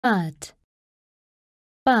but,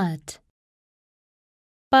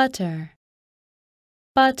 butter,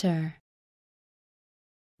 butter,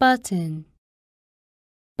 button,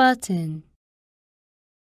 button,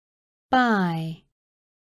 buy,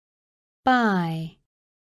 buy,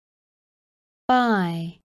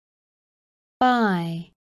 buy, buy,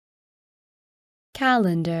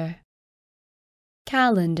 calendar,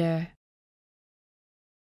 calendar,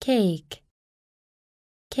 cake,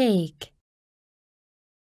 cake,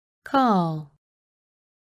 call,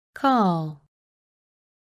 call,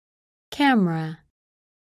 camera,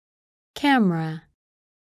 camera,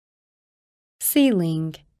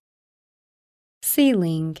 ceiling,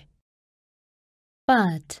 ceiling,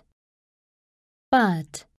 but,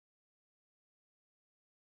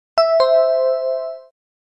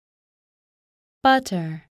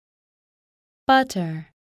 butter, butter,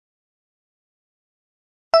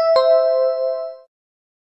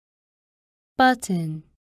 button,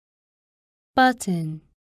 button,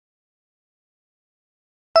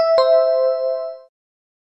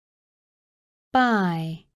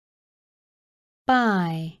 buy,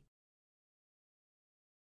 buy,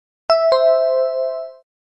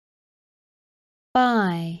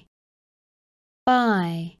 buy,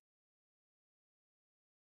 buy,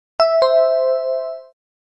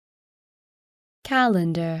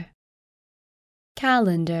 calendar,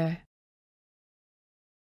 calendar,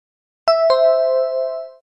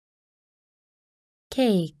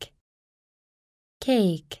 cake,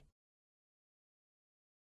 cake,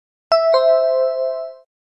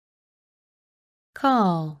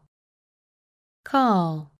 call,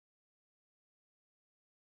 call,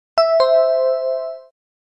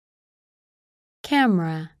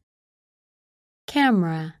 camera,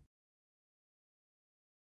 camera,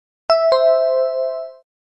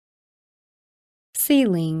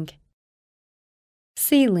 ceiling,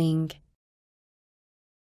 ceiling,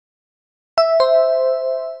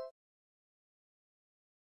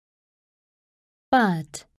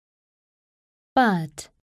 but,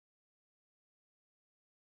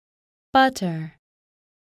 butter,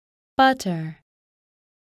 butter,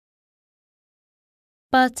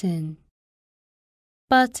 button,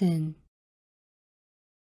 button,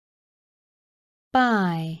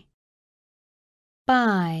 buy,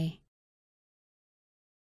 buy,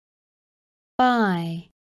 buy,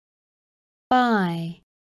 buy,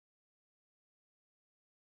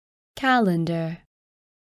 calendar,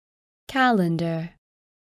 calendar,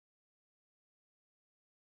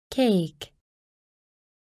 cake,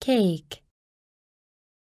 cake,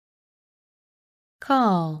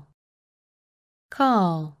 call,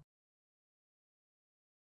 call,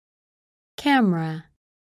 camera,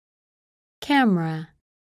 camera,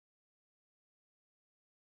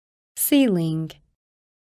 ceiling,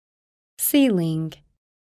 ceiling,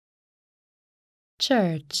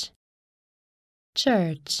 church,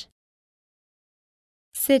 church,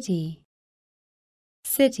 city,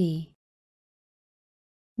 city,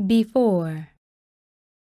 before,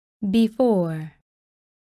 before,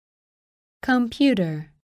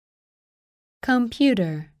 computer,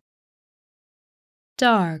 computer,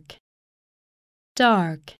 dark,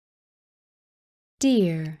 dark,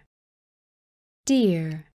 deer,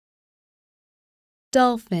 deer,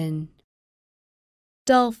 dolphin,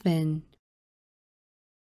 dolphin,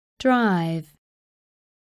 drive,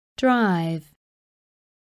 drive,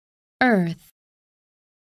 earth,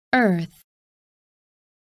 earth,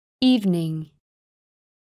 evening,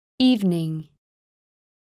 evening,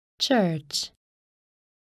 church,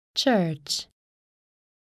 church,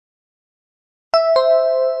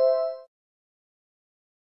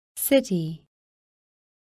 city,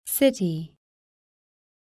 city,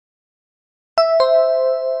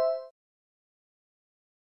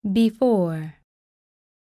 before,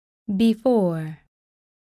 before,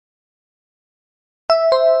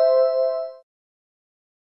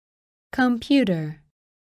 computer,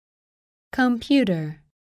 computer,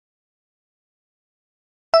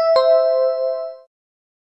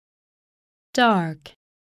 dark,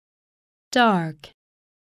 dark,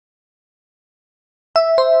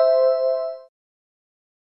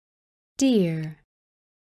 deer,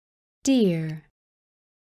 deer,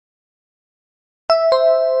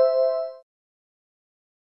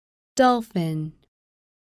 dolphin,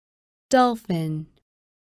 dolphin,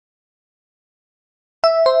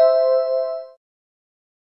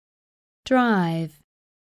 drive,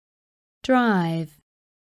 drive,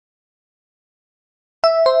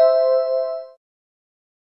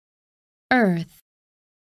 earth,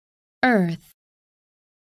 earth,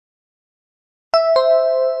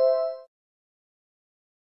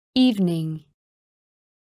 evening,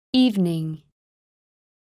 evening,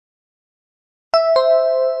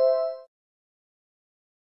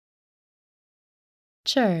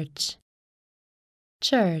 church,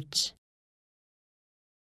 church.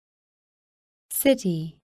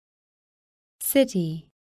 City, city.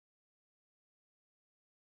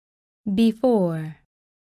 Before,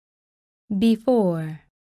 before.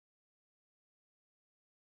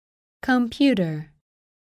 Computer,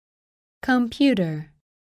 computer.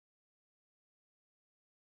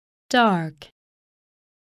 Dark,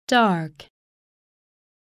 dark.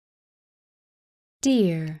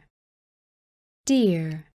 Deer,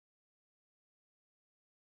 deer.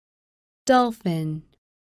 Dolphin,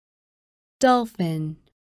 dolphin.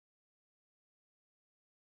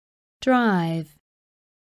 Drive,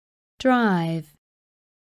 drive.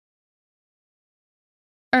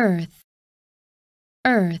 Earth,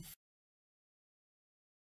 earth.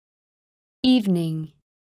 Evening,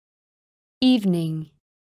 evening.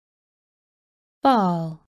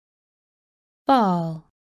 Fall, fall.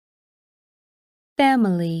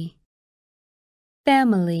 Family,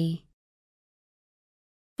 family.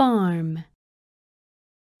 Farm,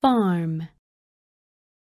 farm.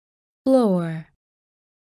 Floor,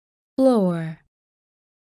 floor.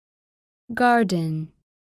 Garden,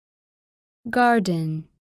 garden.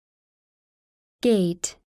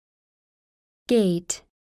 Gate, gate.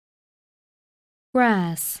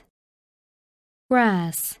 Grass,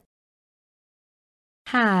 grass.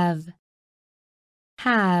 Have,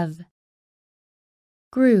 have.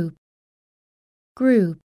 Group,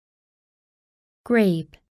 group.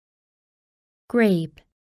 Grape, grape.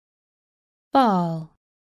 Fall,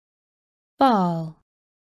 fall.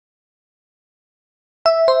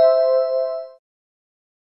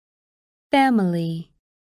 Family,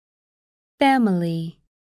 family.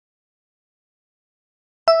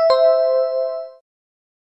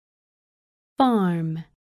 Farm,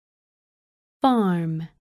 farm.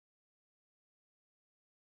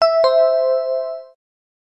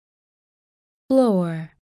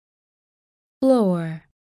 Floor, floor.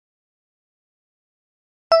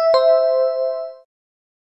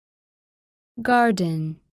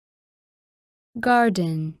 Garden,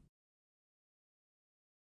 garden.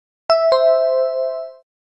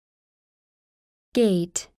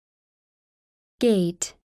 Gate,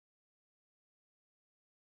 gate.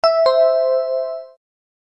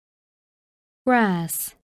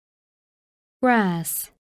 Grass,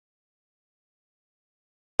 grass.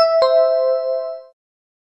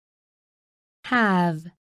 Have,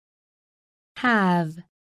 have.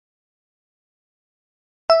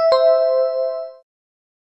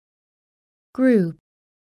 Group,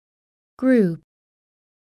 group.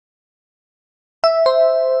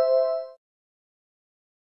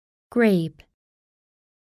 Grape,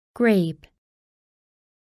 grape.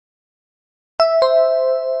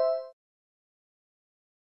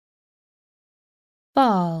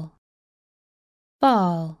 Fall,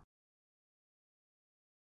 fall.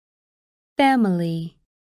 Family,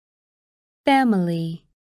 family.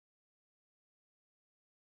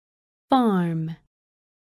 Farm,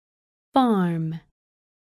 farm.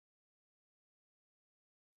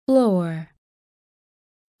 Floor,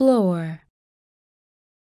 floor.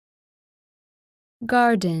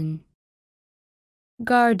 Garden,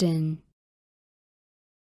 garden.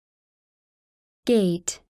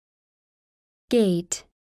 Gate, gate.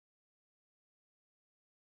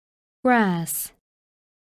 Grass,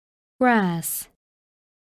 grass.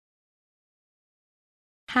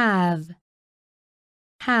 Have,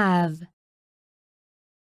 have.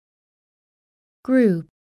 Group,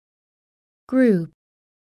 group.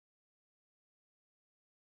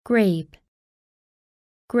 Grape,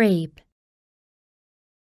 grape.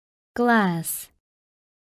 Glass,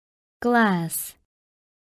 glass.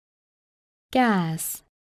 Gas,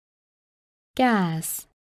 gas.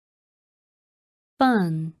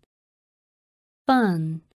 Fun,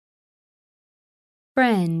 fun.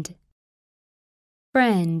 Friend,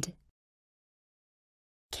 friend.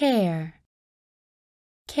 Care,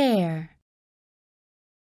 care.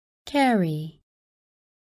 Carry,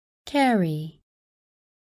 carry.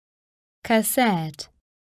 Cassette,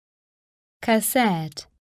 cassette.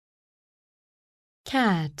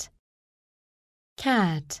 Cat,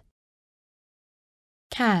 cat.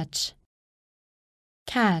 Catch,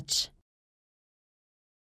 catch.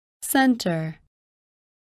 Center,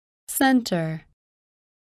 center.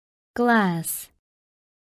 Glass,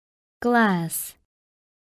 glass.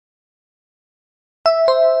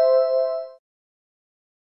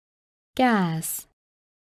 Gas,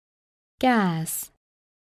 gas.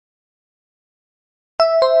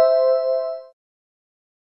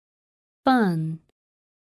 Fun,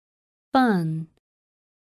 fun.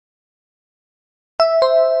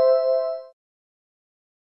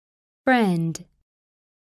 Friend,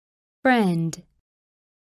 friend.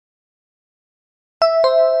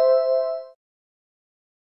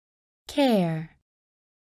 care,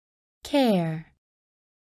 care.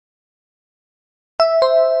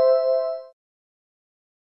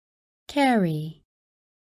 Carry,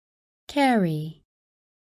 carry.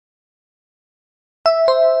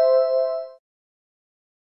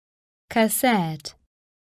 Cassette,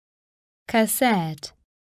 cassette.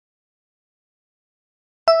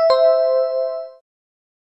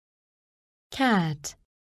 Cat,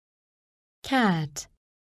 cat.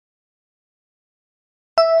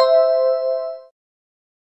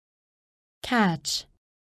 Catch,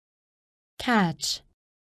 catch.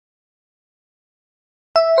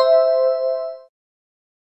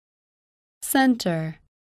 Center,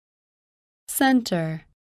 center.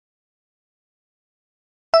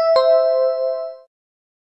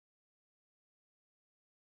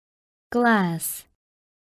 Glass,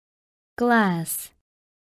 glass.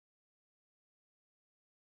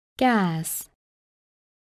 Gas,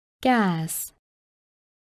 gas.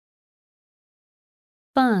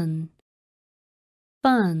 Fun,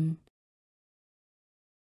 fun.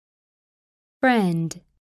 Friend,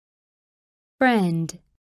 friend.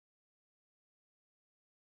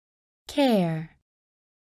 Care,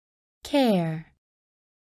 care.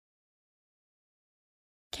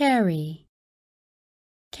 Carry,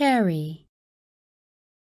 carry.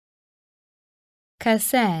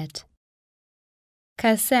 Cassette,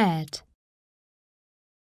 cassette.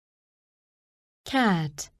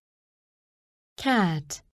 Cat,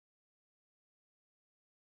 cat.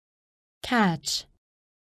 Catch,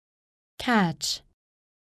 catch.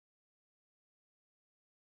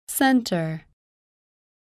 Center,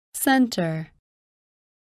 center.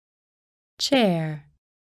 Chair,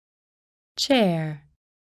 chair.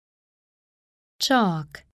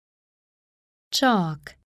 Chalk,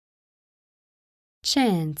 chalk.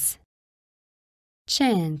 Chance,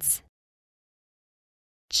 chance.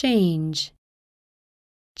 Change,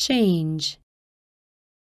 change.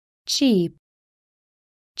 Cheap,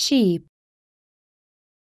 cheap.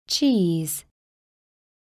 Cheese,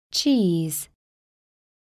 cheese.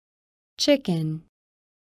 Chicken,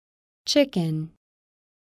 chicken.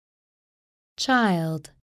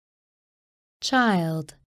 Child,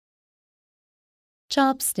 child.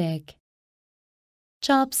 Chopstick,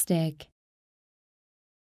 chopstick.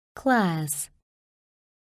 Class,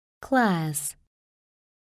 class.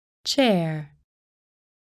 Chair,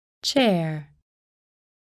 chair.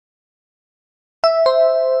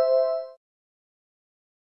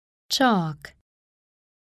 Chalk,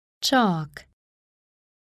 chalk.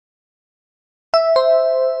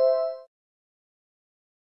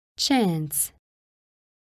 Chance,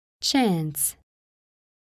 chance.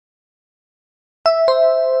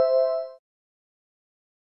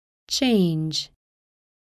 Change,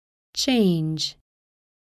 change.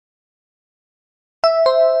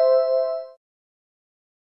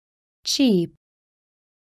 Cheap,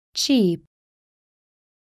 cheap.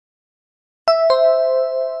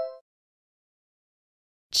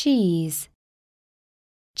 Cheese,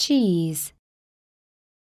 cheese.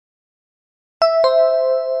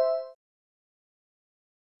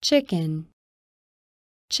 Chicken,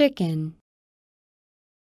 chicken.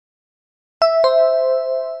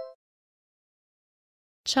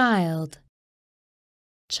 Child,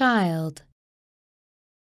 child.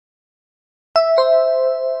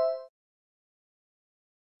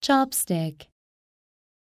 Chopstick,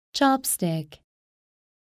 chopstick.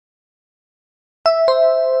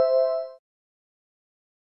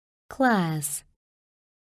 Class,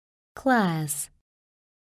 class.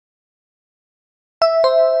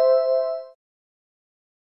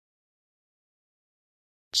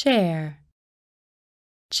 Chair,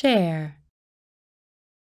 chair.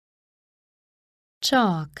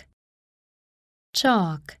 Chalk,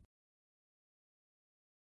 chalk.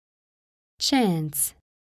 Chance,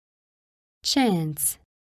 chance.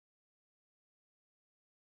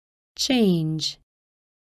 Change,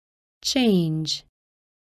 change.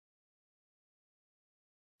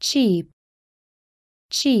 Cheap,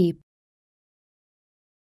 cheap.